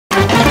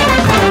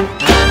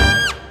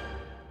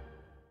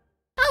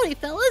Howdy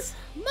fellas,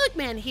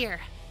 Mugman here,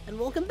 and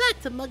welcome back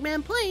to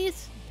Mugman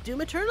Plays Doom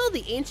Eternal: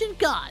 The Ancient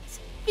Gods,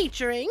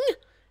 featuring...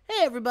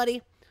 Hey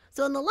everybody!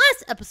 So in the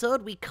last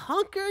episode, we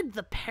conquered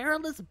the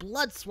perilous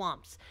blood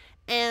swamps,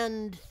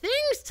 and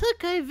things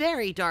took a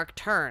very dark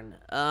turn.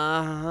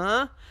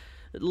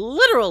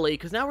 Literally,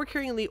 because now we're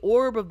carrying the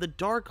Orb of the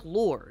Dark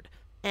Lord.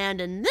 And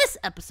in this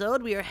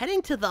episode, we are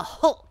heading to the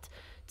Holt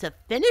to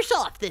finish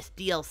off this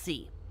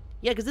DLC.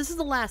 Yeah, because this is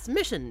the last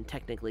mission,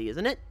 technically,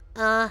 isn't it?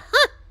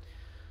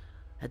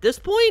 At this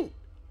point,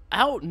 I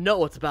don't know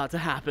what's about to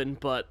happen,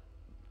 but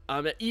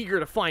I'm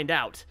eager to find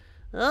out.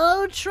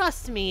 Oh,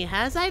 trust me,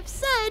 as I've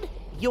said,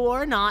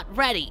 you're not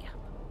ready.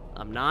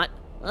 I'm not?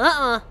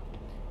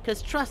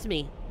 Because trust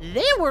me,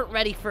 they weren't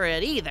ready for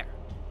it either.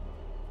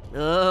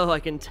 Oh, I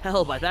can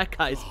tell by that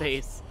guy's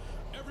face.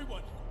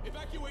 Everyone,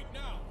 evacuate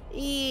now.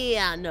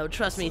 Yeah, no,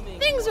 trust me,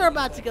 things are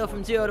about to go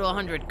from 0 to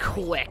 100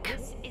 quick.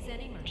 This is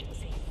an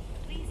emergency.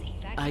 Please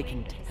evacuate. I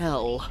can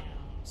tell.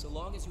 So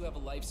long as you have a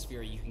life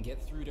sphere, you can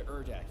get through to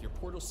Urdak. Your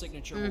portal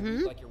signature will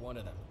read like you're one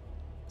of them.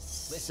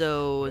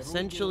 So,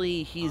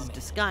 essentially, he's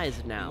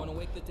disguised now.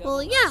 Wake the devil Well,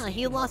 by yeah, sending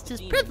he him lost to his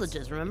demons,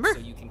 privileges, remember? So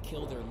you can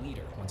kill their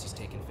leader once he's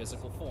taken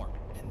physical form,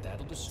 and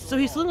that'll destroy. So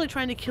he's all literally of them.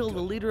 trying to kill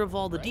the leader of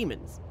all the Right?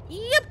 demons.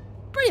 Yep,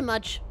 pretty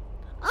much.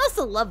 I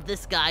also love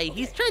this guy.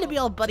 He's trying to be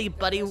all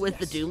buddy-buddy with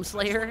the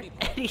Doomslayer,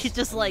 and he's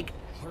just like,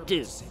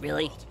 dude,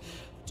 really?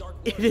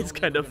 It is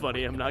kind of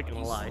funny, I'm not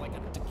gonna lie. Like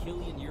a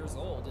decillion years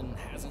old and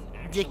hasn't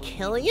actually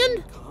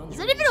Decillion? Is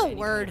that even a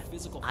word?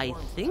 physical I form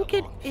for think that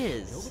it long.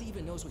 is. Nobody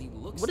even knows what he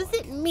looks What does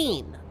like. it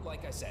mean?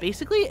 Like I said,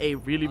 Basically, a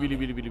really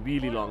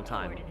long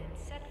time. Ordinance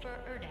set for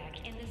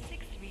Urdak in the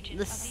 6th region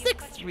The of 6th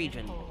Equestrian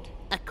region. Hold.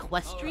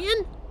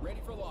 Equestrian?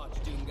 ready for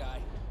launch, Doom Guy.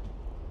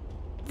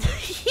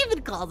 He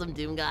even calls him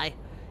Doom Guy.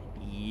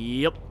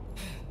 Yep.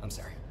 I'm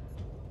sorry.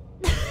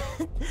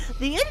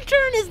 The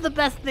intern is the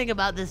best thing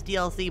about this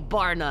DLC,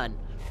 bar none.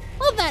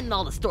 Well, that and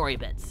all the story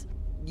bits.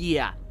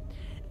 Yeah.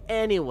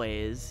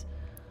 Anyways,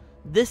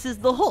 this is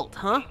the Holt,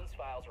 huh?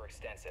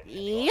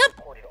 Yep.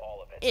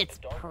 It's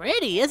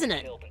pretty, isn't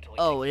it?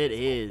 Oh, it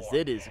is.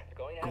 It is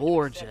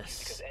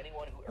gorgeous.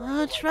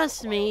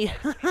 Trust me.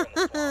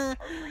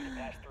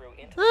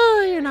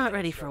 Oh, you're not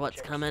ready for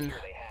what's coming.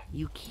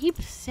 You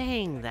keep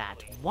saying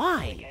that.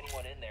 Why?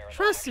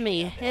 Trust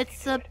me,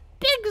 it's a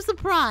big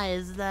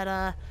surprise that,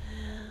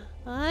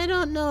 I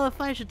don't know if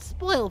I should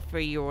spoil for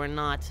you or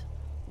not.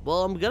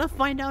 Well, I'm gonna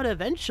find out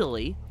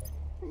eventually.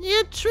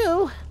 Yeah,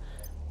 true.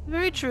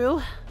 Very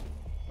true.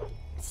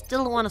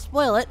 Still don't want to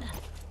spoil it.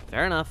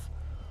 Fair enough.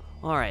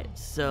 Alright,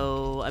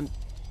 so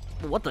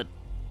what the...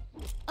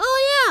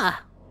 Oh yeah!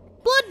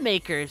 Blood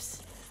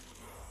makers!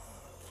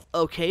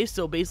 Okay,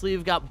 so basically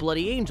you've got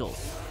bloody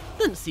angels.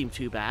 Doesn't seem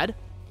too bad.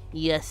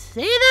 You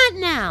say that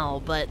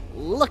now, but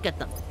look at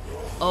them.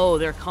 Oh,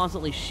 they're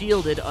constantly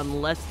shielded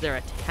unless they're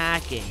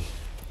attacking.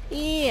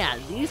 Yeah,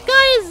 these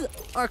guys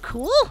are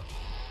cool,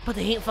 but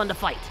they ain't fun to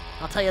fight.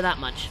 I'll tell you that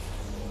much.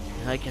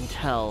 I can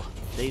tell.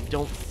 They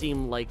don't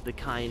seem like the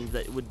kind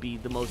that would be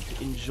the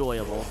most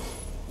enjoyable.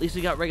 At least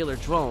we got regular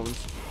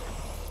drones.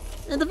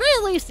 At the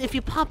very least, if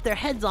you pop their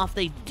heads off,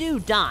 they do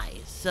die.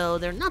 So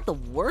they're not the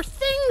worst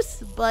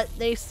things, but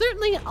they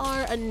certainly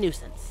are a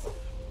nuisance.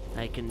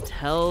 I can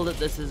tell that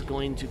this is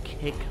going to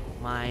kick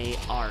my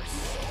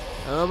arse.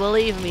 Oh,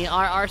 believe me,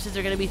 our arses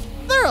are going to be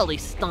thoroughly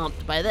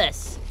stomped by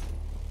this.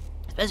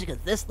 Especially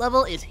because this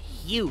level is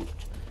huge.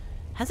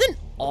 Hasn't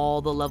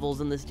all the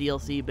levels in this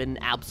DLC been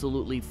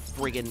absolutely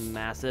friggin'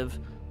 massive?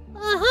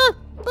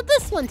 But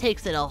this one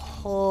takes it a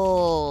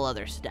whole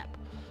other step.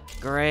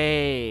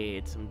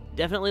 Great, I'm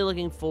definitely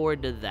looking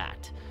forward to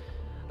that.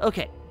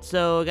 Okay,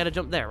 so gotta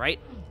jump there, right?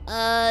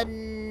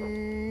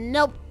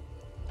 Nope.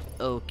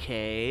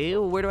 Okay,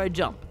 where do I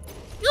jump?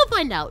 You'll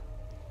find out.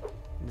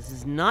 This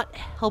is not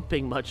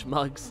helping much,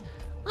 Mugs.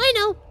 I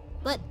know,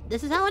 but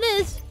this is how it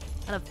is.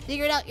 Gotta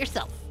figure it out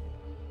yourself.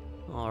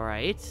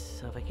 Alright,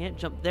 so if I can't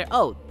jump there...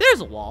 Oh,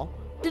 there's a wall.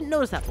 Didn't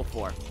notice that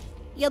before.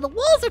 Yeah, the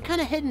walls are kind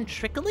of hidden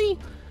trickily.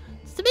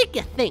 It's to make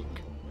you think.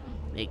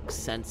 Makes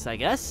sense, I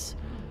guess.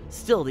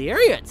 Still, the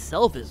area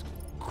itself is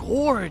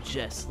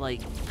gorgeous.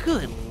 Like,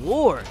 good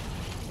lord.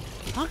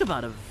 Talk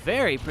about a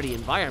very pretty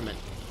environment.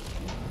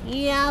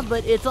 Yeah,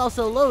 but it's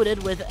also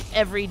loaded with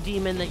every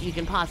demon that you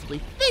can possibly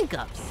think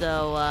of.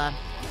 So,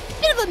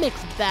 bit of a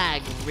mixed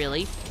bag,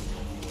 really.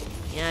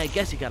 Yeah, I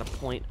guess you got a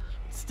point.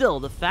 Still,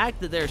 the fact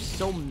that there's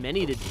so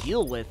many to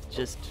deal with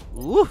just,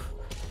 oof,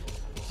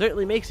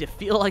 certainly makes you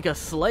feel like a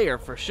slayer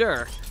for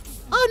sure.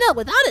 Oh no,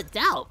 without a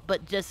doubt,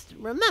 but just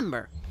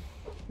remember,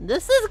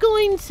 this is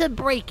going to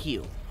break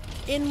you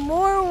in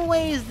more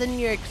ways than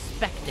you're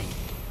expecting.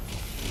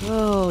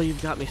 Oh,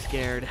 you've got me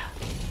scared.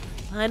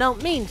 I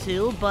don't mean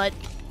to, but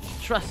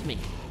trust me,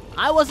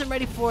 I wasn't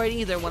ready for it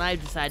either when I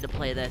decided to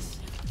play this.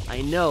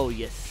 I know,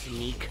 you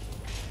sneak.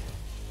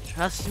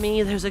 Trust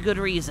me, there's a good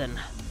reason.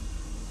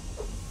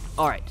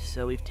 Alright,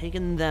 so we've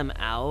taken them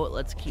out.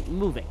 Let's keep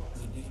moving.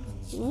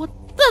 What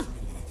the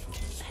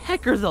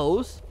heck are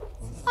those?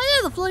 Oh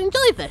yeah, the floating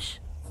jellyfish.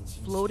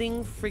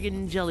 Floating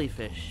friggin'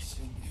 jellyfish.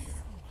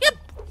 Yep,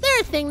 they're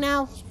a thing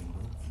now.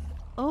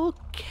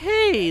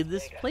 Okay,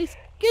 this place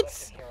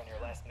gets,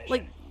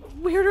 like,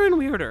 weirder and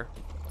weirder.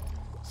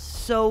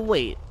 So,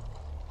 wait.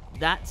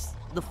 That's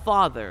the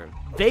father.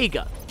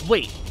 Vega.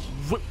 Wait.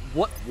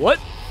 What?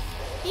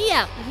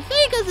 Yeah,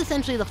 Vega's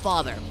essentially the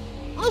father.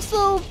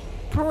 Also,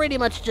 pretty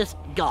much just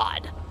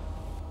God.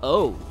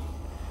 Oh,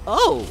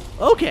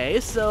 okay,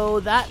 so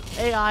that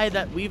AI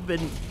that we've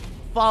been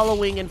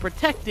following and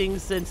protecting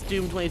since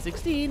Doom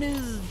 2016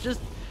 is just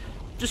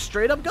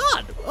straight up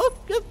God. Oh,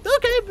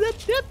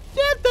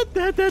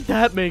 okay,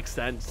 that makes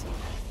sense.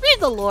 Read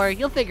the lore,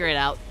 you'll figure it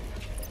out.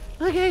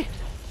 Okay,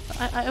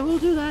 I will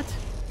do that.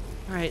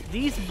 Alright,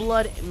 these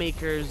blood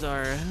makers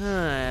are,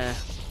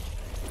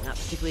 not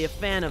particularly a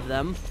fan of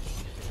them.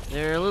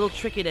 They're a little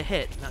tricky to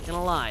hit, not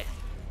gonna lie.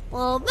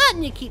 Well, that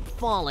and you keep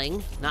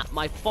falling. Not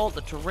my fault,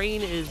 the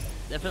terrain is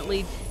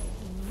definitely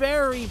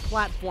very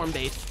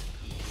platform-based.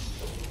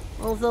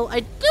 Although, I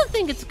do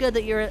think it's good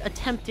that you're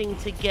attempting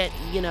to get,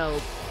 you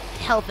know,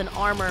 health and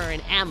armor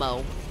and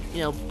ammo. You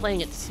know, playing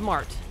it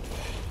smart.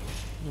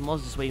 I'm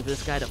also just waiting for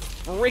this guy to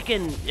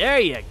freaking... There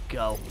you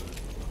go.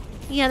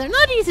 Yeah, they're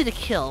not easy to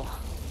kill.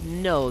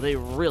 No, they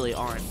really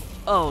aren't.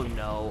 Oh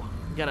no.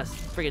 We got a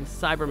friggin'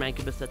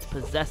 cybermancubus that's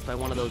possessed by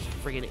one of those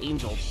friggin'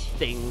 angel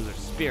things or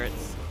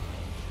spirits.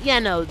 Yeah,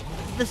 no,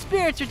 the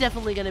spirits are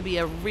definitely gonna be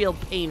a real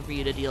pain for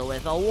you to deal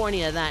with. I'll warn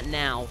you of that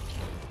now.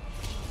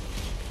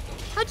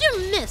 How'd you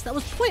miss? That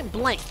was point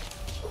blank.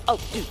 Oh,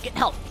 dude, get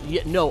help.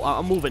 Yeah, no,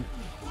 I'm moving.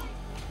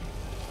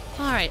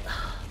 Alright,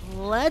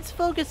 let's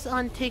focus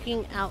on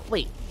taking out...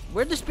 Wait,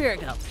 where'd the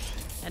spirit go?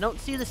 I don't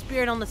see the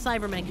spirit on the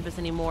cybermancubus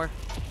anymore.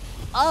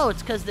 Oh,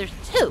 it's because there's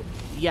two.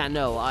 Yeah,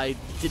 no, I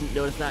didn't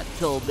notice that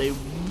until they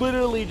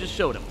literally just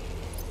showed him.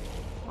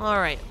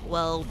 Alright,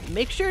 well,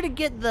 make sure to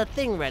get the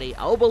thing ready.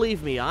 Oh,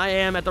 believe me, I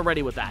am at the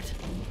ready with that.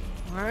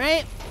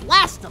 Alright,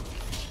 blast them.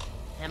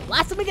 And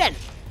blast them again.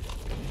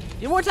 A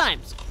few more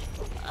times.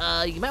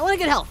 You might want to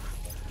get help.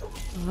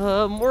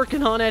 I'm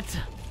working on it.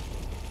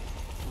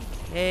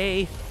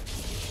 Okay.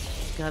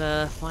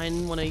 Gotta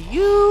find one of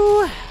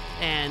you.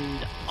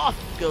 And off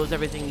goes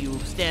everything you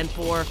stand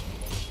for.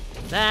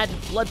 That,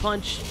 blood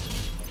punch.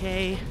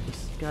 Okay,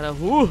 just gotta,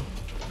 whoo.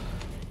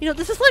 You know,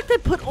 this is like they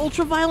put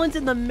ultra-violence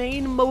in the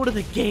main mode of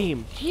the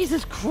game.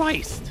 Jesus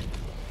Christ.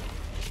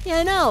 Yeah,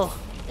 I know.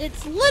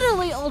 It's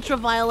literally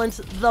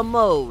ultra-violence, the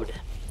mode.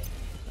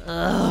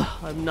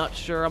 I'm not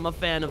sure I'm a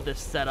fan of this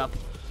setup.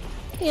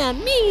 Yeah,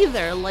 me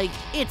either. Like,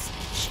 it's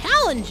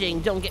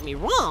challenging, don't get me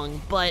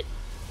wrong, but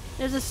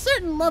there's a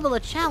certain level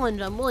of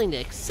challenge I'm willing to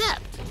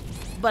accept.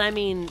 But I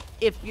mean,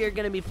 if you're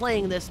gonna be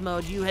playing this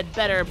mode, you had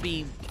better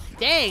be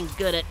dang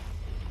good at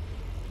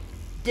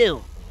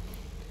Doom.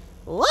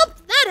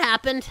 Whoop, that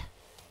happened.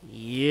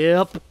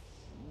 Yep.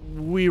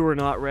 We were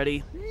not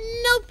ready.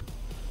 Nope.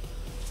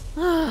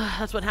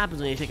 That's what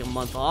happens when you take a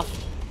month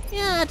off.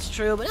 Yeah, that's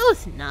true, but it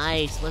was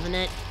nice, wasn't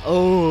it?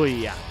 Oh,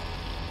 yeah.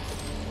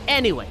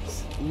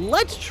 Anyways,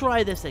 let's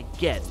try this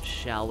again,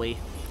 shall we?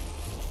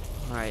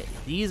 Alright,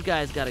 these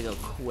guys gotta go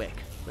quick,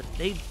 but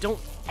they don't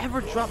ever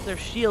drop their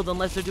shield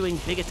unless they're doing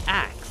big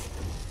attacks.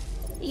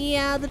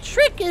 Yeah, the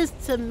trick is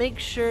to make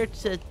sure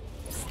to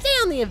stay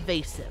on the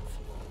evasive.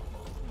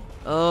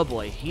 Oh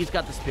boy, he's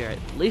got the spirit.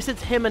 At least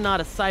it's him and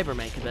not a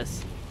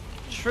cybermancubus.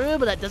 True,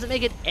 but that doesn't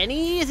make it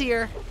any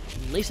easier.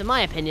 At least in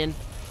my opinion.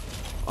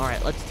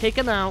 Alright, let's take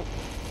him out.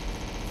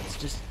 Let's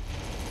just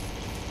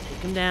take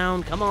him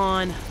down. Come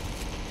on.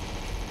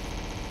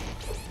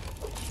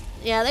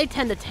 Yeah, they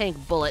tend to tank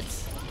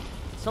bullets.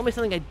 Tell me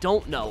something I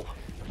don't know.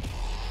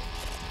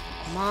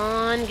 Come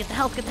on, get the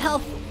health, get the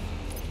health.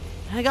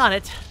 I got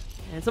it.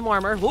 And some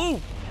armor.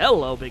 Woo!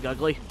 Hello, big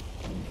ugly.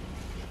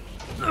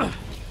 Ugh.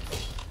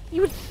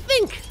 You would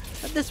think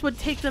that this would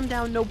take them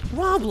down no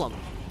problem.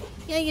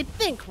 Yeah, you'd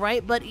think,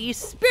 right? But he's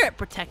spirit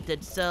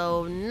protected,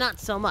 so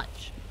not so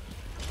much.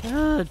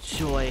 Oh,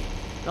 joy.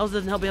 It also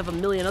doesn't help you have a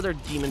million other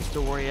demons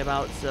to worry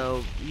about,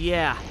 so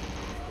yeah.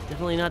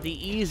 Definitely not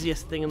the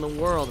easiest thing in the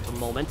world at the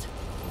moment.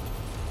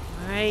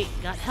 Alright,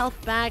 got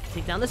health back.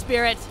 Take down the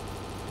spirit.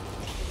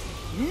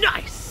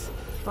 Nice!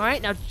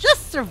 Alright, now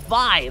just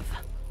survive.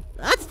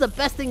 That's the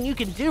best thing you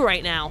can do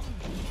right now.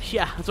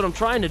 Yeah, that's what I'm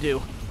trying to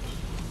do.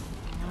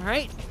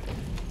 Alright.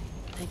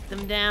 Take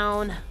them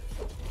down.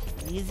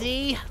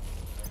 Easy.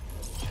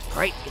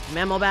 Alright, get some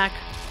ammo back.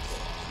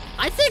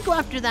 I'd say go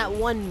after that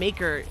one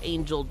maker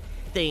angel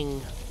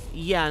thing.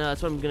 Yeah, no,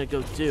 that's what I'm gonna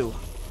go do.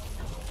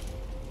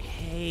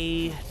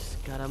 Okay,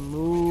 just gotta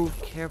move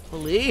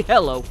carefully.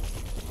 Hello.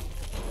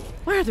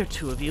 Why are there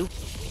two of you?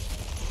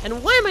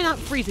 And why am I not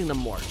freezing them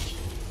more?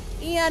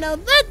 Yeah, no,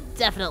 that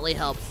definitely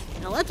helps.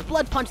 Now let's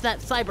blood punch that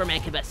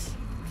cybermancubus.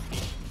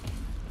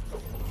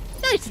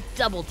 Nice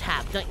double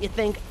tap, don't you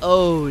think?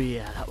 Oh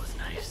yeah, that was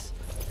nice.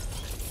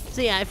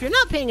 So yeah, if you're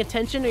not paying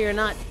attention or you're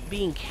not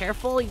being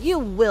careful, you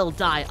will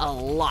die a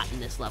lot in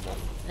this level.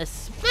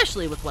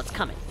 Especially with what's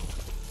coming.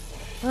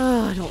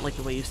 Oh, I don't like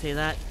the way you say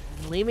that.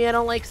 Believe me, I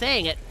don't like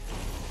saying it.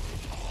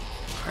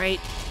 Great.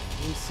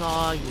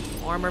 Chainsaw,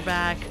 your armor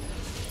back.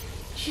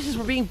 Jesus,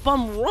 we're being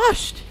bum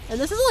rushed! And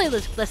this is only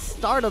the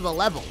start of the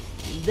level.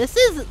 This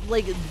is,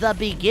 like, the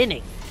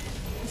beginning.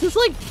 This is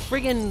like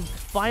friggin'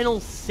 Final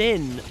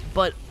Sin,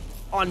 but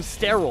on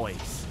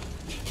steroids.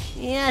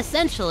 Yeah,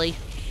 essentially.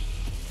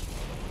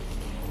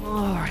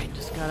 Alright,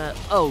 just gotta...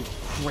 Oh,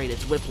 great,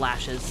 it's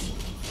whiplashes.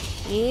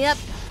 Yep,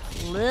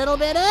 little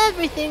bit of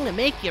everything to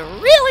make you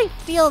really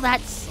feel that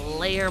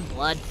Slayer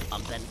blood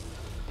pumping.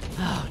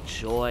 Oh,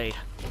 joy.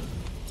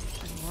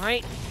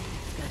 Alright,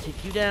 gotta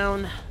take you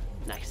down.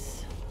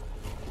 Nice.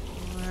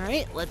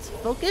 Alright, let's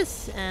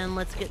focus, and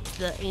let's get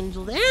the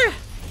angel there.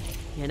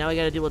 Yeah, now we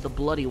gotta deal with the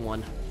bloody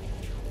one.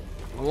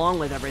 Along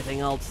with everything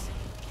else.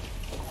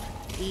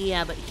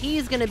 Yeah, but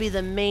he's gonna be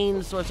the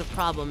main source of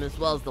problem as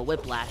well as the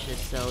whiplashes,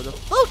 so the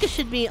focus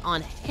should be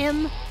on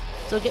him.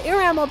 So get your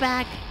ammo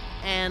back,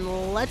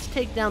 and let's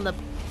take down the...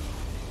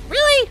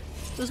 Really?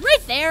 It was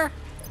right there.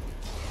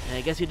 And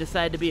I guess you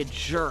decided to be a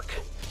jerk.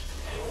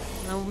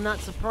 I'm not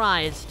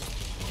surprised.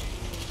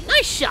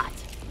 Nice shot!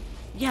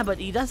 Yeah, but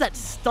he does that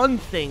stun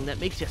thing that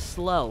makes you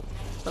slow.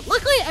 But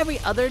luckily every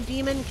other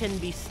demon can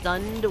be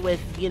stunned with,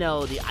 you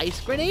know, the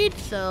ice grenade,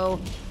 so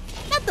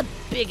not the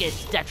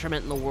biggest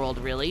detriment in the world,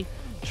 really.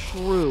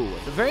 True.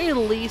 At the very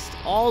least,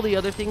 all the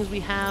other things we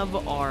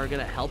have are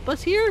gonna help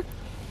us here,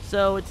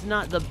 so it's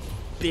not the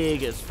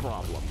biggest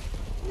problem.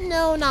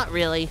 No, not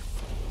really.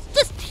 It's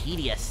just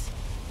tedious.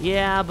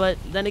 Yeah, but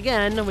then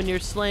again, when you're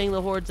slaying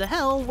the hordes of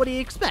hell, what do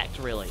you expect,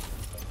 really?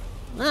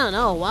 I don't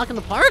know, walk in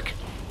the park?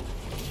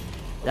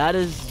 That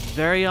is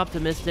very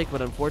optimistic,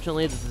 but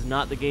unfortunately, this is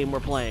not the game we're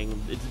playing.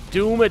 It's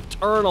Doom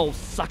Eternal,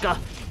 sucker!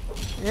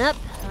 Yep,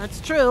 that's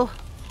true.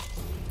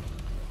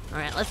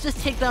 Alright, let's just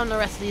take down the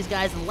rest of these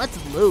guys and let's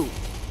move.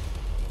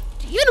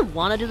 Do you even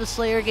want to do the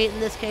Slayer Gate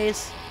in this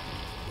case?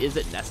 Is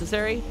it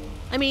necessary?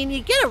 I mean, you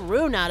get a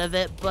rune out of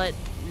it, but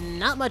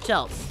not much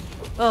else.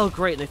 Oh,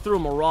 great, and they threw a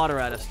Marauder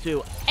at us,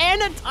 too.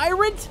 And a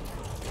Tyrant?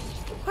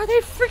 Are they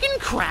freaking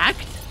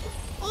cracked?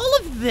 All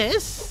of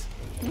this?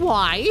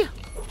 Why?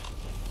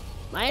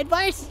 My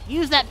advice?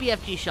 Use that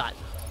BFG shot.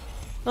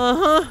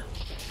 Uh-huh.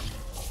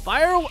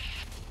 Fire...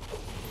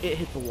 It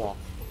hit the wall.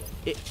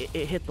 It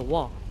hit the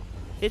wall.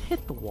 It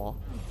hit the wall.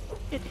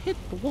 It hit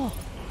the wall.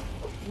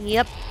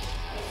 Yep.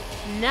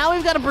 Now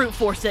we've got to brute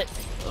force it.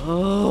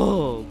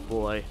 Oh,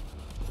 boy.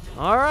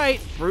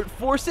 Alright, brute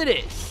force it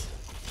is.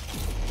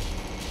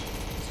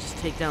 Let's just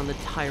take down the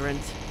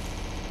Tyrant.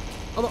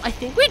 Although, I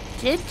think we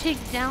did take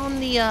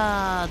down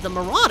the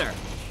Marauder.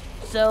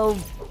 So,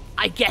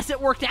 I guess it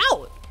worked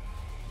out.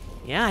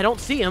 Yeah, I don't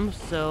see him,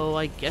 so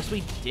I guess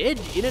we did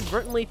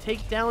inadvertently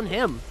take down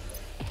him.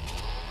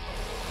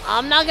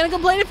 I'm not gonna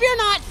complain if you're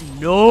not.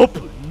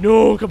 Nope,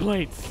 no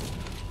complaints.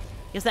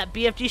 Guess that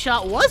BFG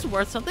shot was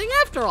worth something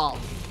after all.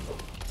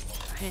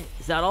 Alright,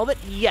 is that all of it?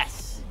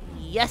 Yes.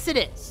 Yes, it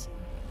is.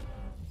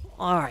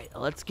 Alright,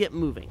 let's get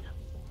moving.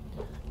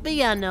 But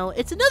yeah, no,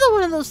 it's another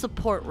one of those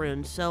support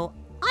runes, so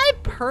I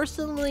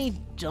personally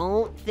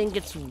don't think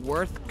it's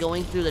worth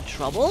going through the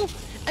trouble.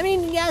 I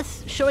mean,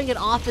 yes, showing it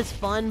off is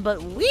fun,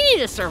 but we need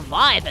to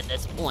survive at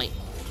this point.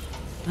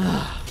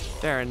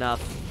 Fair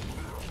enough.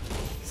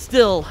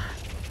 Still,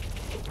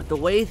 with the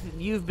way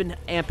you've been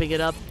amping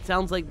it up, it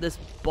sounds like this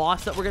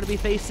boss that we're going to be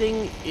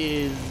facing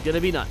is going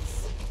to be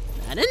nuts.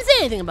 I didn't say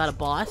anything about a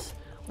boss.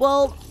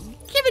 Well,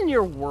 given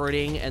your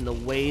wording and the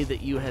way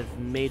that you have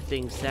made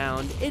things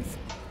sound, it's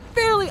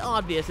fairly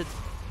obvious it's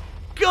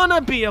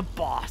gonna be a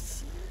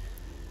boss.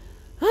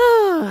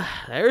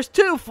 There's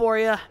two for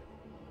you.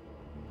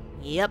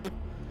 Yep.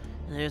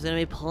 And there's gonna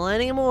be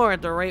plenty more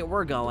at the rate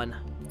we're going.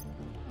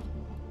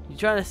 You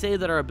trying to say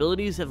that our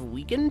abilities have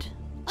weakened?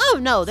 Oh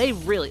no, they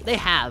really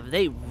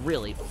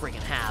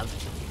friggin' have.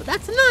 But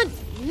that's not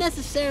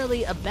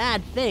necessarily a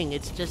bad thing,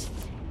 it's just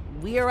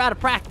we are out of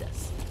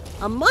practice.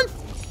 A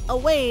month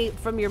away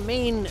from your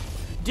main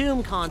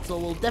Doom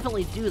console will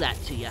definitely do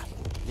that to you.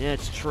 Yeah,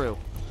 it's true.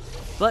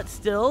 But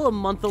still, a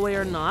month away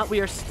or not, we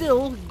are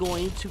still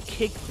going to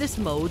kick this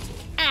mode's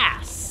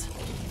ass.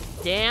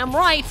 Damn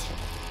right.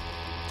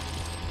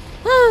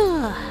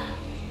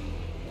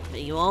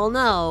 But you all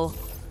know,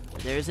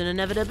 there's an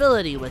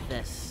inevitability with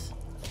this.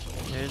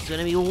 There's going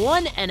to be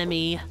one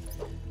enemy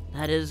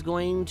that is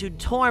going to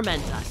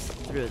torment us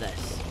through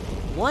this.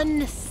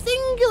 One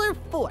singular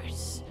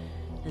force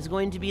is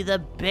going to be the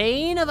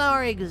bane of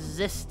our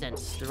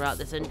existence throughout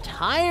this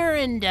entire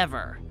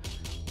endeavor.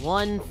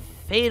 One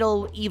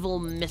fatal evil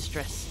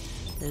mistress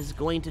is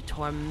going to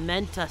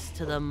torment us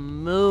to the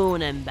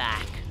moon and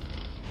back.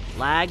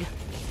 Lag,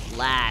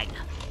 lag.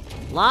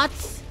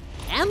 Lots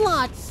and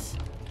lots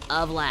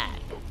of lag.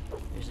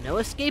 There's no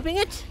escaping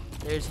it.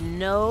 There's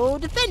no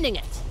defending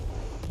it.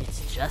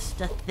 It's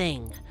just a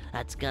thing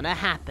that's gonna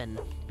happen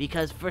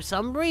because for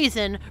some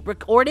reason,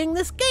 recording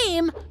this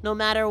game, no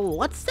matter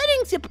what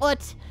settings you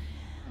put,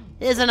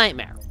 is a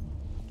nightmare.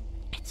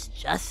 It's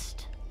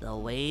just the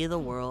way the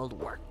world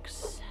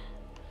works.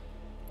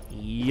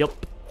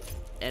 Yup.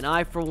 And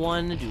I, for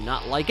one, do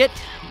not like it,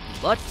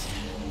 but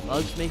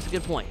Bugs makes a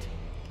good point.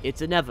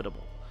 It's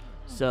inevitable.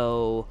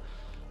 So,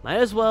 might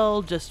as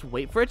well just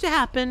wait for it to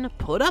happen,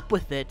 put up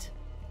with it,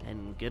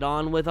 and get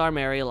on with our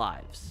merry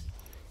lives.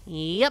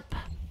 Yep.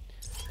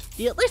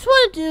 Do you at least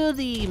want to do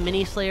the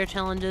mini Slayer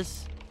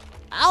challenges?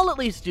 I'll at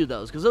least do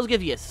those, because those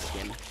give you a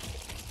skin.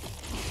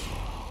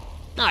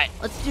 Alright,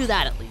 let's do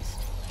that at least.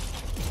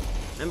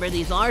 Remember,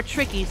 these are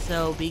tricky,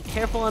 so be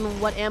careful on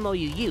what ammo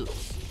you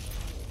use.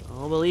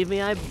 Oh, believe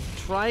me, I'm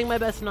trying my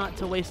best not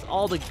to waste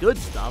all the good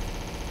stuff.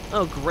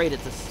 Oh, great,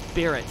 it's a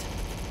spirit.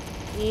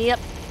 Yep.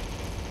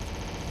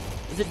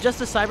 Is it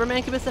just a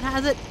Cybermancubus that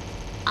has it?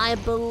 I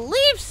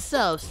believe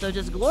so, so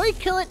just glory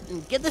kill it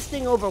and get this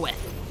thing over with.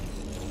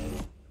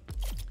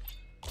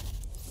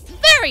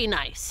 Very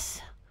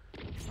nice.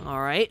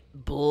 Alright,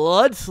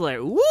 Blood Slayer.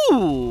 Ooh,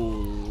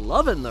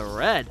 loving the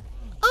red.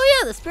 Oh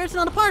yeah, the spirit's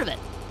not a part of it.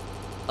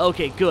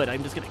 Okay, good,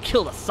 I'm just gonna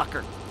kill the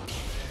sucker.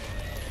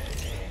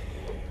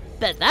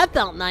 Bet that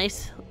felt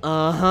nice.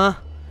 Uh-huh.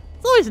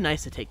 It's always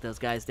nice to take those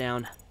guys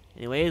down.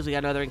 Anyways, we got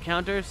another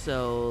encounter,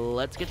 so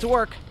let's get to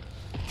work.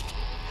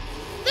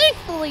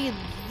 Thankfully,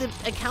 the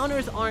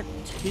encounters aren't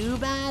too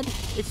bad.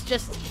 It's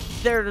just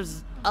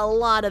there's a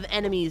lot of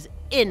enemies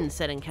in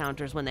said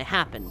encounters when they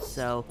happen,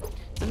 so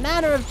it's a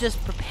matter of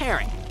just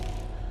preparing.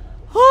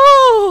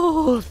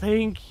 Oh,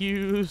 thank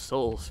you,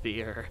 Soul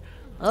Sphere.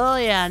 Oh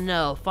yeah,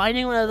 no,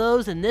 finding one of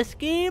those in this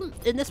game,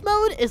 in this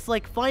mode, is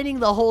like finding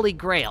the Holy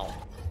Grail.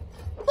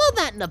 Well,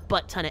 that and a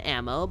butt ton of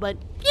ammo, but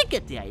you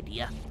get the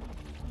idea.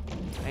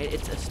 Alright,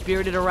 it's a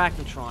spirited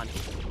Arachnotron.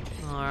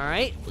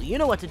 Alright, well, you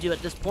know what to do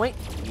at this point.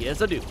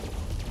 Yes, I do.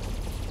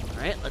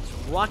 Alright, let's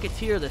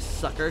Rocketeer this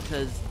sucker,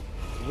 because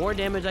the more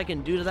damage I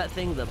can do to that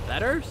thing, the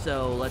better.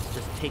 So let's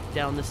just take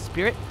down the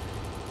spirit.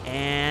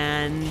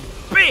 And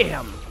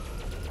BAM!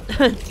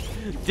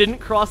 Didn't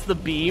cross the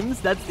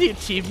beams. That's the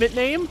achievement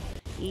name.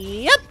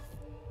 Yep.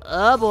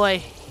 Oh boy,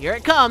 here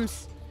it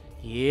comes.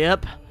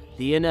 Yep,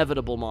 the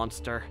inevitable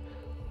monster.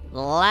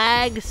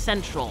 Lag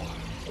Central.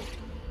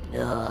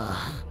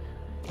 Ugh.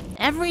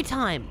 Every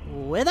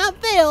time,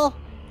 without fail,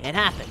 it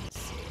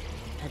happens.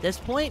 At this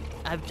point,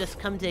 I've just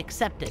come to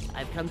accept it.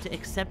 I've come to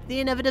accept the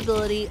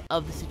inevitability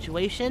of the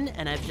situation,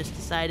 and I've just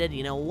decided,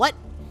 you know what?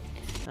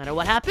 No matter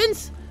what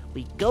happens,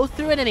 we go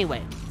through it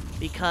anyway.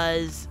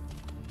 Because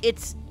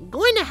it's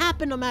going to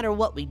happen no matter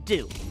what we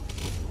do.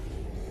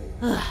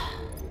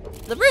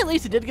 At the very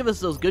least, it did give us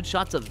those good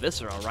shots of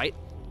Viscera, right?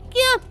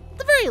 Yeah, at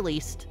the very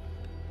least.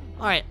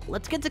 Alright,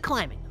 let's get to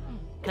climbing.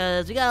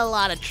 Because we got a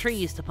lot of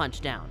trees to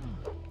punch down.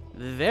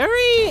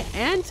 Very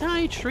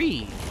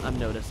anti-tree, I'm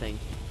noticing.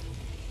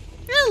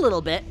 A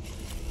little bit.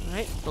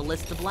 Alright,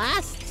 Ballista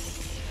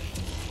Blasts.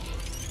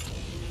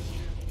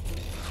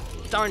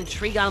 Darn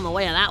tree got in the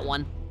way of that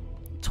one.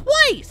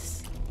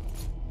 Twice!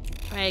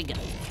 There you go.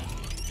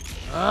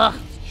 Ugh,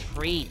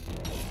 tree.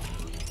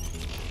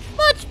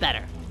 Much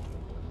better.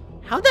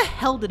 How the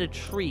hell did a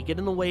tree get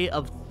in the way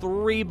of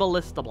 3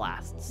 Ballista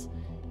Blasts?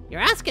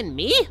 You're asking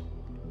me?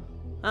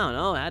 I don't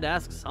know, I had to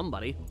ask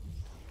somebody.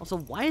 Also,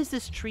 why is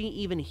this tree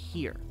even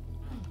here?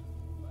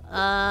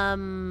 I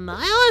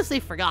honestly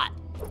forgot.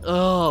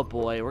 Oh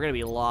boy, we're gonna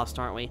be lost,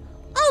 aren't we?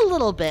 A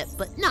little bit,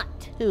 but not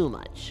too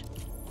much.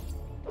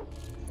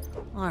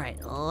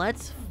 Alright,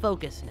 let's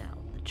focus now.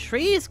 The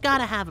tree's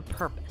gotta have a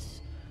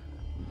purpose.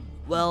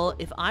 Well,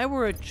 if I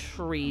were a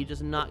tree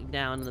just knocked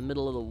down in the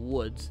middle of the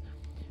woods,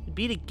 it'd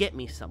be to get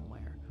me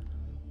somewhere.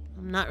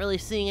 I'm not really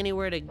seeing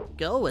anywhere to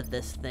go with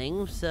this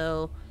thing,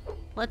 so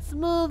let's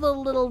move a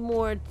little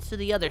more to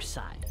the other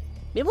side.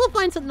 Maybe we'll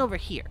find something over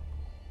here.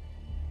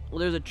 Well,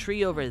 there's a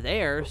tree over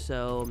there,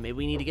 so maybe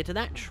we need to get to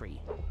that tree.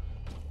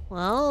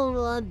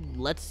 Well,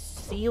 let's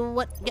see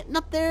what getting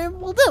up there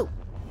will do.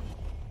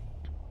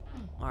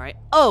 Alright.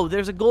 Oh,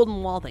 there's a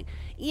golden wall thing.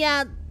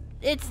 Yeah,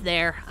 it's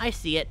there. I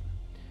see it.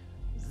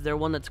 Is there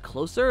one that's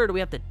closer, or do we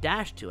have to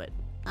dash to it?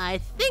 I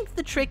think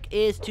the trick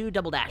is to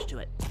double dash to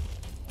it.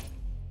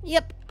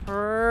 Yep,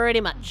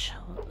 pretty much.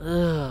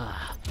 Ugh.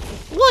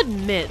 We'll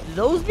admit,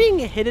 those being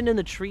hidden in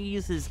the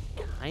trees is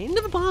kind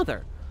of a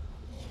bother.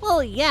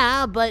 Well,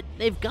 yeah, but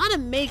they've got to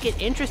make it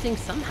interesting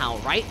somehow,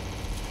 right?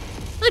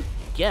 I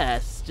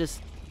guess.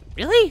 Just,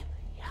 really?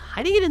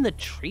 Hiding it in the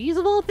trees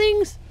of all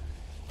things?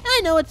 I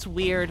know it's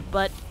weird,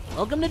 but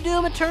welcome to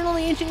Doom Eternal,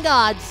 the Ancient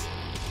Gods.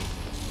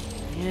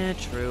 Yeah,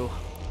 true.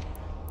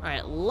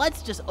 Alright,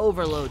 let's just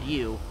overload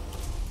you.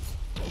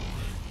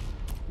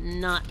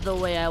 Not the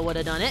way I would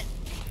have done it.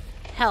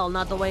 Hell,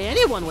 not the way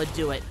anyone would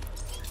do it.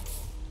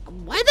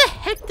 Why the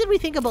heck did we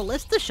think a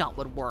ballista shot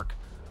would work?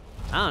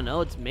 I don't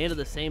know, it's made of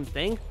the same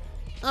thing.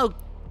 Oh,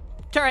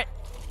 turret.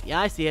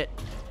 Yeah, I see it.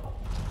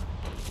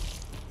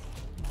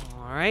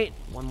 Alright,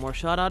 one more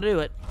shot, I'll do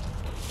it.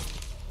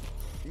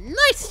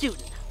 Nice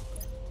shooting.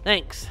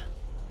 Thanks.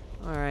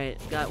 Alright,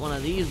 got one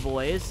of these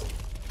boys.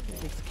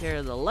 Takes care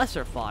of the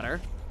lesser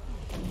fodder.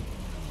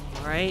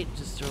 Alright,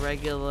 just a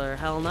regular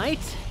Hell Knight.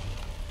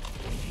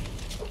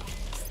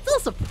 Still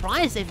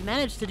surprised they've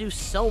managed to do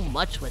so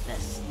much with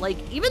this. Like,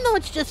 even though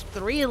it's just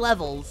 3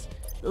 levels,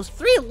 those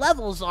 3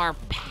 levels are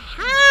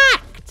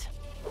packed!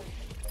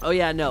 Oh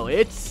yeah, no,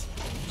 it's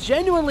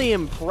genuinely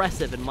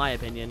impressive in my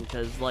opinion,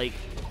 because, like,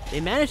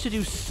 they managed to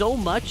do so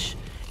much,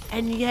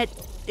 and yet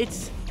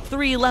it's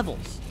 3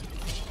 levels.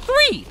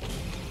 3!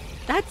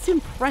 That's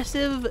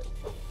impressive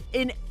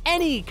in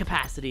any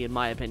capacity, in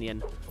my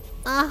opinion.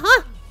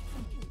 Uh-huh.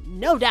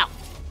 no doubt.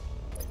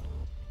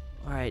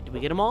 Alright, did we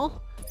get them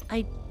all?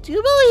 I do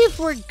believe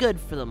we're good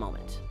for the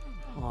moment.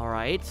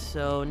 Alright,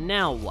 so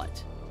now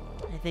what?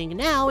 I think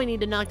now we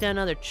need to knock down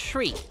another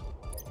tree.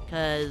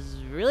 Because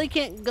really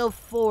can't go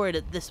forward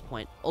at this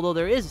point. Although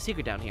there is a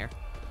secret down here.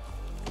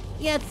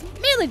 Yeah, it's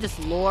mainly just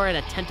lore and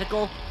a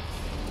tentacle.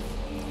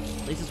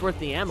 At least it's worth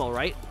the ammo,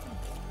 right?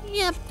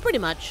 Yeah, pretty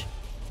much.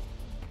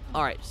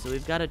 Alright, so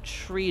we've got a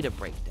tree to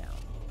break down.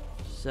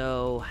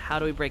 So, how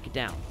do we break it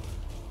down?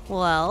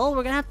 Well,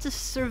 we're gonna have to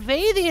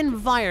survey the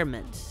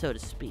environment, so to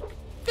speak.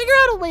 Figure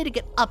out a way to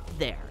get up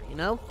there, you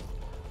know?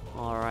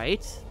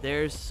 Alright,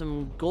 there's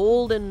some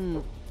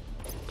golden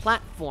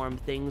platform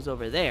things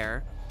over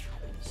there.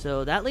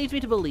 So that leads me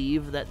to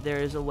believe that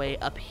there's a way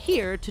up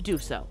here to do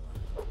so.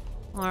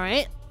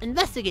 Alright,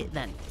 investigate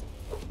then.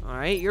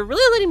 Alright, you're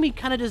really letting me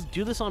kind of just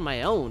do this on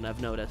my own,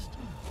 I've noticed.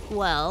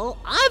 Well,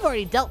 I've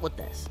already dealt with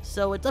this,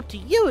 so it's up to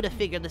you to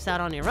figure this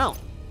out on your own.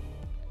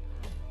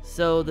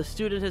 So the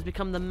student has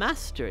become the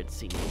master, it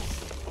seems.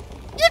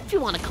 If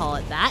you want to call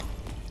it that.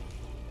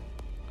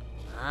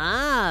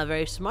 Ah,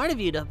 very smart of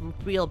you to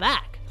reel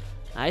back.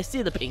 I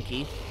see the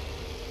pinky.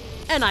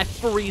 And I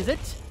freeze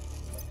it.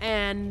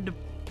 And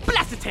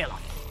blast its tail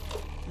off.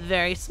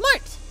 Very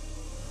smart.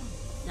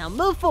 Now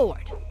move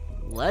forward.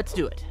 Let's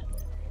do it.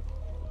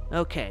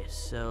 Okay,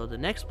 so the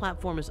next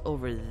platform is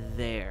over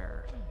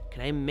there.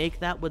 Can I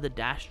make that with the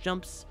dash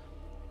jumps?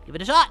 Give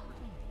it a shot.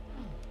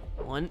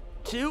 1,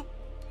 2.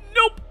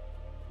 Nope.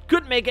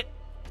 Couldn't make it.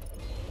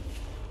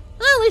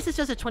 Well, at least it's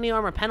just a 20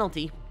 armor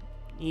penalty.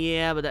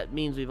 Yeah, but that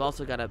means we've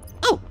also got to...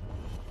 Oh!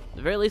 At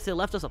the very least, they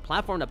left us a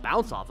platform to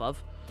bounce off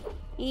of.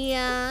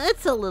 Yeah,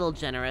 it's a little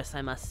generous,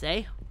 I must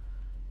say.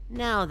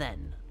 Now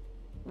then,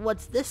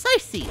 what's this I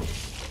see?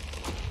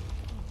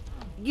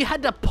 You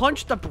had to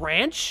punch the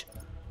branch?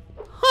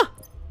 Huh.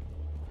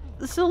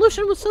 The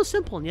solution was so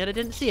simple, and yet I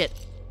didn't see it.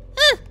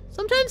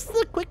 Sometimes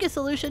the quickest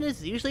solution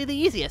is usually the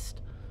easiest.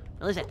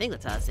 At least I think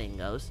that's how the saying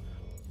goes.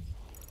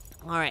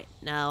 Alright,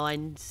 now I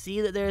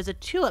see that there's a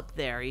 2 up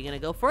there. Are you gonna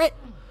go for it?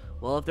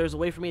 Well, if there's a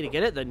way for me to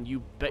get it, then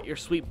you bet your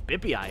sweet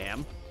bippy I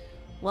am.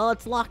 Well,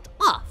 it's locked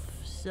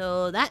off,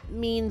 so that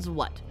means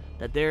what?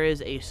 That there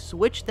is a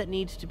switch that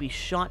needs to be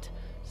shot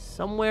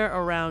somewhere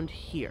around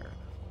here.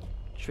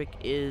 Trick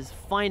is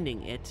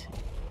finding it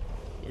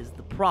is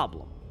the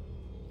problem.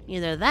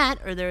 Either that,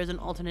 or there is an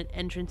alternate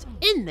entrance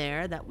in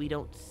there that we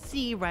don't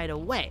see right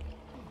away.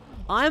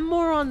 I'm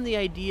more on the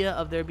idea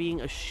of there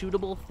being a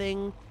shootable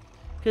thing,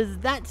 because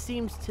that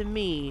seems to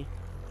me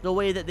the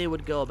way that they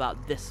would go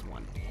about this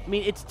one. I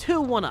mean, it's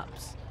 2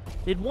 1-ups.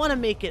 They'd want to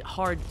make it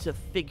hard to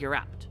figure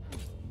out.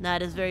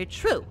 That is very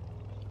true.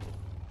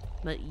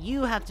 But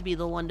you have to be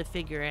the one to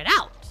figure it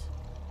out.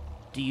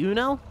 Do you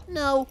know?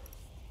 No.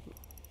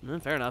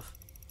 Fair enough.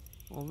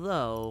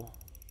 Although,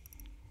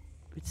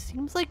 it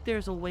seems like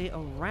there's a way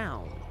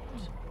around.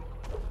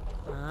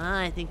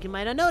 I think you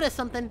might have noticed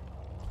something.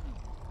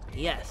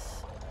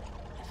 Yes,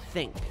 I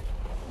think.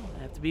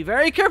 I have to be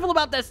very careful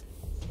about this.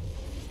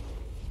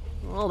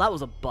 Well, that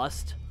was a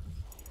bust.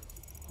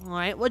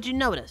 Alright, what'd you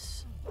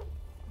notice?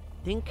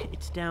 I think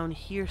it's down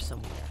here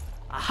somewhere.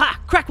 Aha!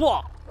 Crack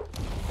wall!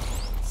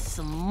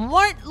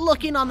 Smart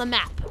looking on the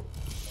map.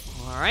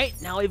 Alright,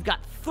 now we've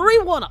got 3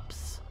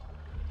 1-ups.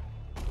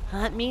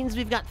 That means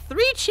we've got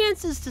 3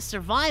 chances to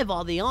survive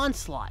all the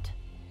onslaught.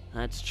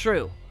 That's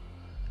true.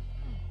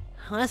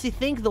 I honestly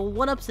think the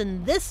 1-ups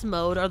in this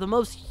mode are the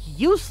most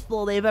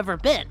useful they've ever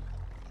been.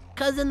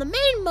 Because in the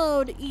main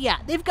mode, yeah,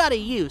 they've got a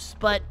use,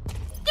 but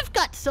you've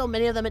got so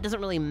many of them it doesn't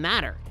really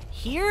matter.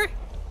 Here,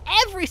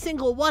 every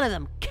single one of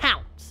them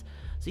counts.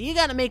 So you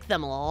gotta make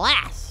them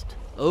last.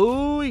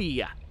 Oh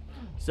yeah.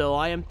 So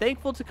I am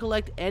thankful to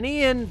collect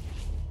any and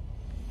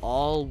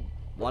all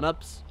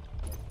 1-ups.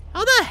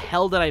 How the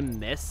hell did I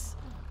miss?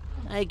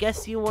 I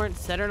guess you weren't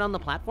centered on the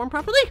platform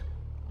properly?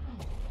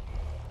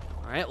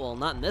 Alright, well,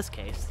 not in this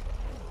case.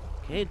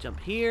 Okay, jump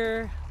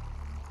here.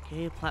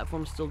 Okay,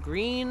 platform's still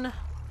green.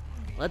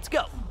 Let's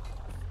go.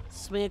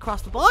 Swing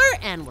across the bar,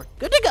 and we're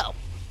good to go.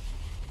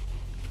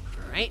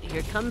 Alright,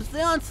 here comes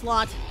the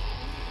onslaught.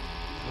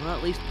 Well,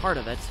 at least part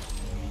of it.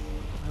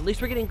 At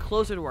least we're getting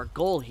closer to our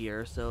goal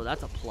here, so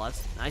that's a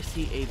plus. I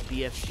see a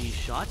BFG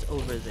shot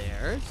over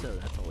there, so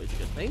that's always a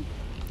good thing.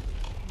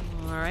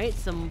 Alright,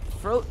 some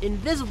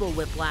invisible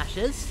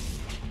whiplashes,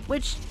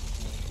 which,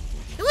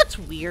 what's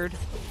weird?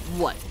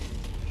 What?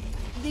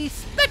 The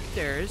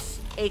specters,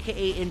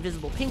 aka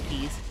invisible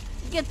pinkies,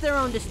 get their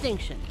own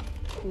distinction.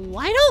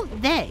 Why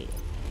don't they?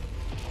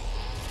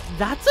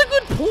 That's a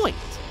good point.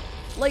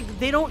 Like,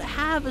 they don't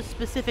have a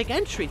specific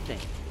entry thing.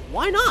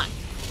 Why not?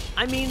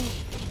 I mean,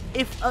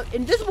 if an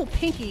invisible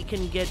pinky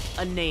can get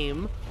a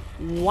name,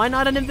 why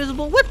not an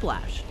invisible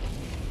whiplash?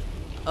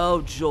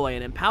 Oh joy,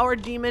 an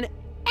empowered demon,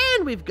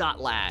 and we've got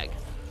lag.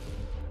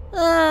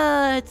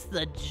 It's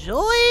the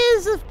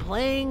joys of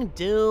playing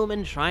Doom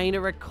and trying to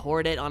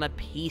record it on a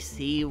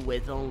PC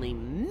with only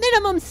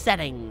minimum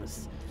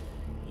settings.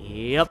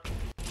 Yep.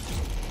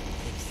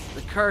 It's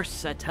the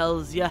curse, I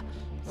tells ya.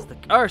 It's the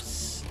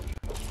curse.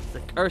 It's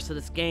the curse of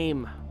this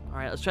game.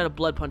 Alright, let's try to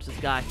blood punch this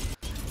guy.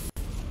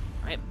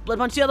 Alright, blood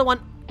punch the other one.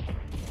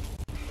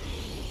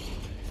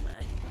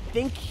 I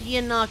think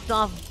he knocked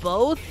off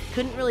both.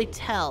 Couldn't really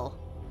tell.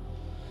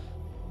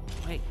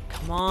 Alright,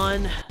 come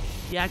on.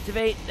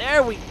 Deactivate.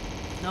 There we...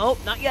 Nope,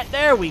 not yet.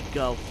 There we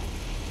go.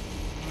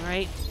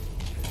 Alright.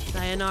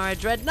 Sayonara,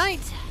 Dread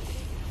Knight.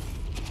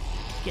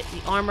 Get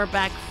the armor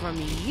back from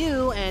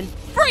you and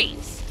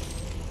freeze!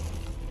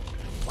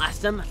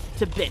 Blast him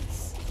to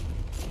bits.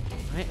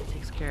 Alright,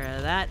 takes care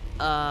of that.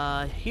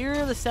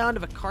 Hear the sound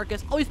of a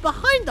carcass. Oh, he's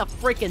behind the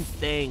freaking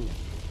thing.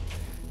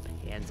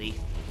 Pansy.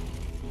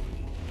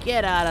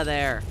 Get out of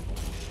there.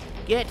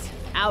 Get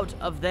out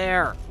of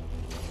there.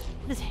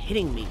 What is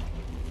hitting me?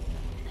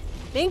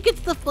 I think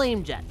it's the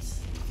flame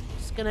jets.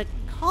 Just gonna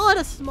call it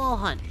a small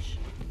hunch.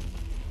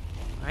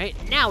 Alright,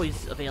 now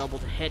he's available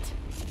to hit.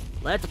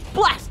 Let's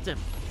blast him.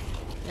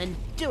 And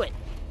do it.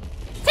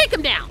 Take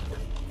him down.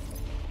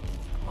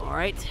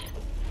 Alright.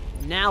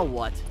 Now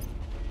what?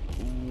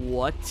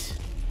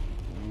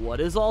 What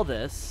is all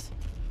this?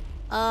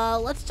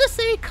 Let's just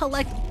say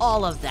collect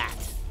all of that.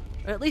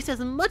 Or at least as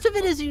much of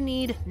it as you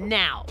need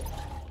now.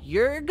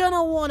 You're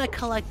gonna want to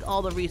collect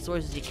all the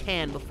resources you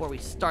can before we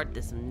start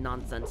this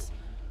nonsense.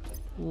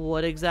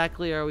 What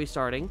exactly are we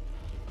starting?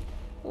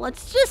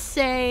 Let's just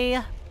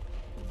say...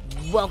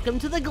 Welcome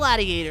to the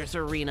Gladiators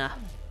Arena.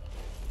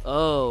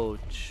 Oh,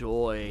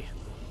 joy.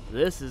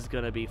 This is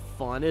gonna be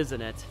fun,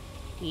 isn't it?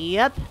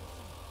 Yep.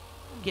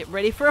 Get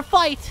ready for a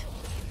fight.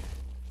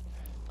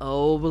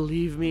 Oh,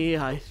 believe me,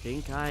 I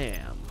think I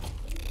am.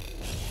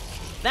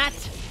 That.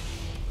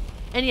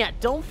 And yeah,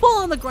 don't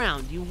fall on the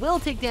ground. You will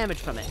take damage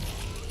from it.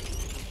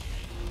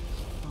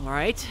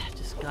 Alright,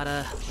 just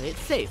gotta play it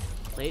safe.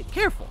 Play it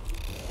careful.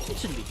 It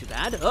shouldn't be too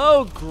bad.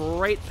 Oh,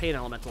 great pain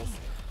elementals.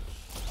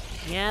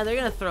 Yeah, they're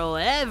gonna throw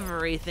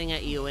everything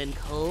at you,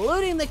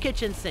 including the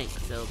kitchen sink,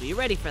 so be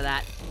ready for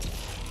that.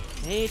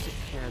 Okay, take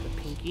care of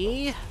the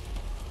pinky.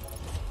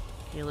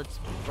 Okay, let's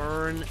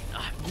burn.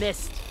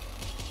 Missed.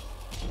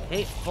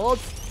 Okay, hold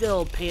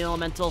still, pain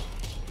elemental.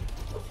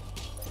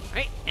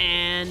 Alright,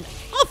 and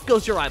off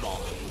goes your eyeball.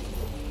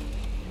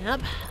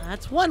 Yep,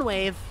 that's one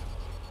wave.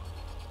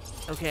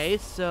 Okay,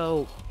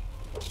 so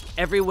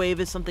every wave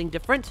is something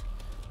different?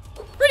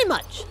 Pretty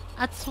much.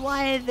 That's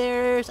why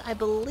there's, I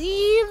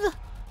believe,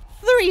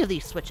 3 of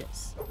these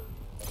switches.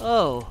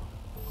 Oh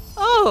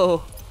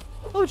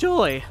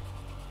joy.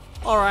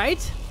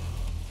 Alright.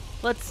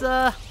 Let's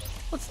do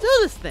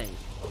this thing.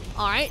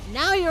 Alright,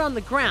 now you're on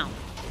the ground.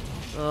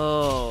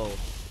 Oh.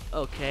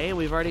 Okay,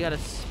 we've already got a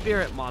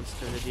spirit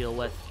monster to deal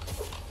with.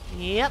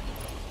 Yep.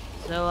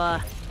 So,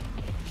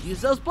 use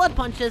those blood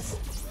punches.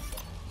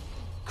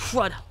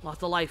 Crud,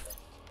 lost a life.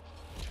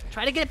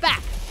 Try to get it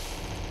back.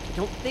 I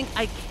don't think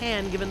I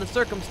can, given the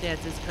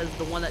circumstances, because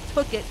the one that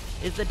took it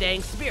is the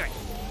dang spirit.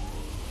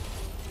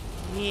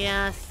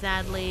 Yeah,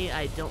 sadly,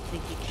 I don't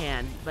think you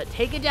can. But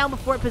take it down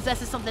before it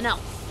possesses something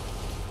else.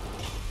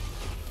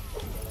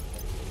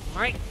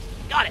 Alright,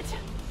 got it.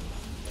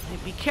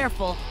 Right, be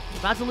careful. You're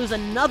about to lose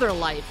another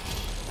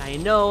life. I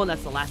know,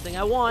 that's the last thing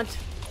I want.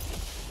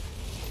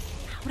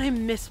 How would I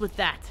miss with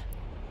that?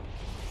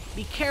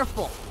 Be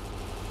careful.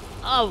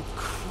 Oh,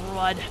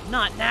 crud.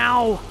 Not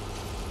now.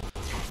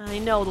 I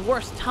know, the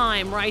worst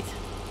time, right?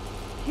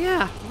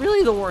 Yeah,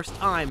 really the worst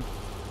time.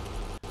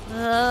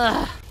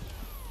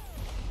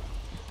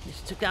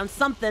 Just took down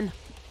something.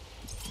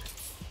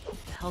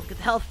 Get the health, get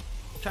the health.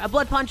 Try a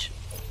blood punch.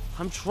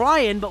 I'm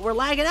trying, but we're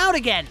lagging out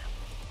again.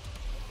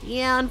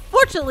 Yeah,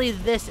 unfortunately,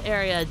 this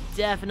area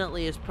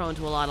definitely is prone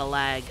to a lot of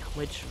lag,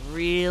 which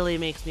really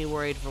makes me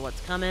worried for what's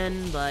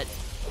coming, but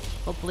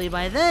hopefully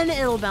by then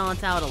it'll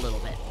balance out a little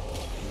bit.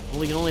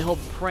 We can only hope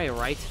and pray,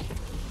 right?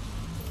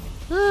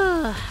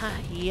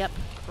 Yep,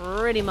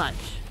 pretty much.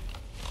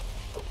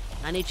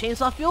 I need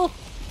chainsaw fuel?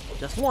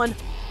 Just one.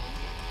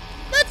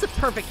 That's a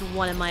perfect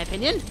one, in my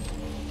opinion.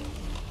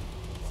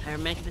 Tire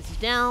Mancubus is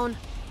down.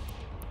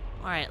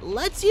 Alright,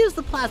 let's use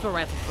the plasma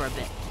rifle for a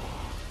bit.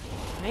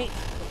 Right.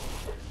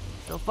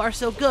 So far,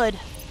 so good.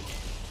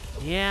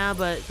 Yeah,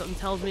 but something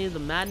tells me the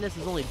madness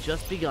has only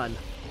just begun.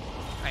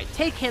 Alright,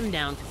 take him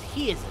down, because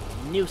he is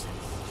a nuisance.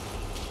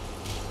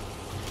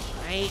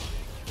 Alright.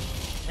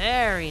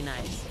 Very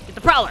nice. Get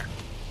the Prowler!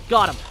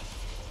 Got him.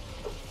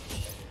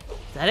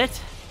 Is that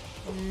it?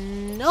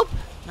 Nope,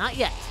 not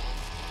yet.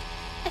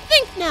 I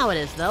think now it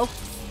is, though.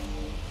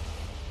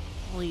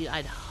 Well,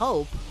 I'd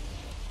hope.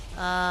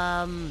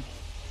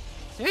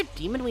 Is there a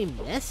demon we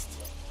missed?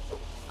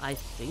 I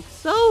think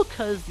so,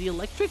 because the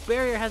electric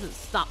barrier hasn't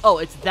stopped. Oh,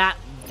 it's that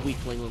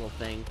weakling little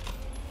thing.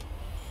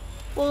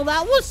 Well,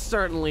 that was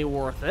certainly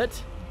worth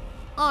it.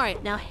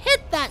 Alright, now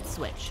hit that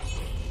switch.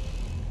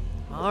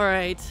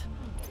 Alright.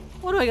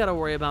 What do I gotta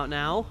worry about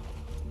now?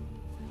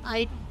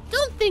 I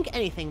don't think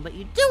anything, but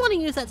you do want to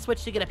use that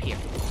switch to get up here.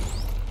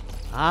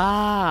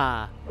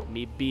 Ah,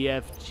 me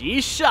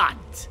BFG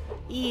shot.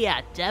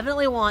 Yeah,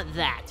 definitely want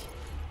that.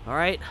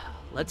 Alright,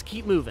 let's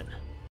keep moving.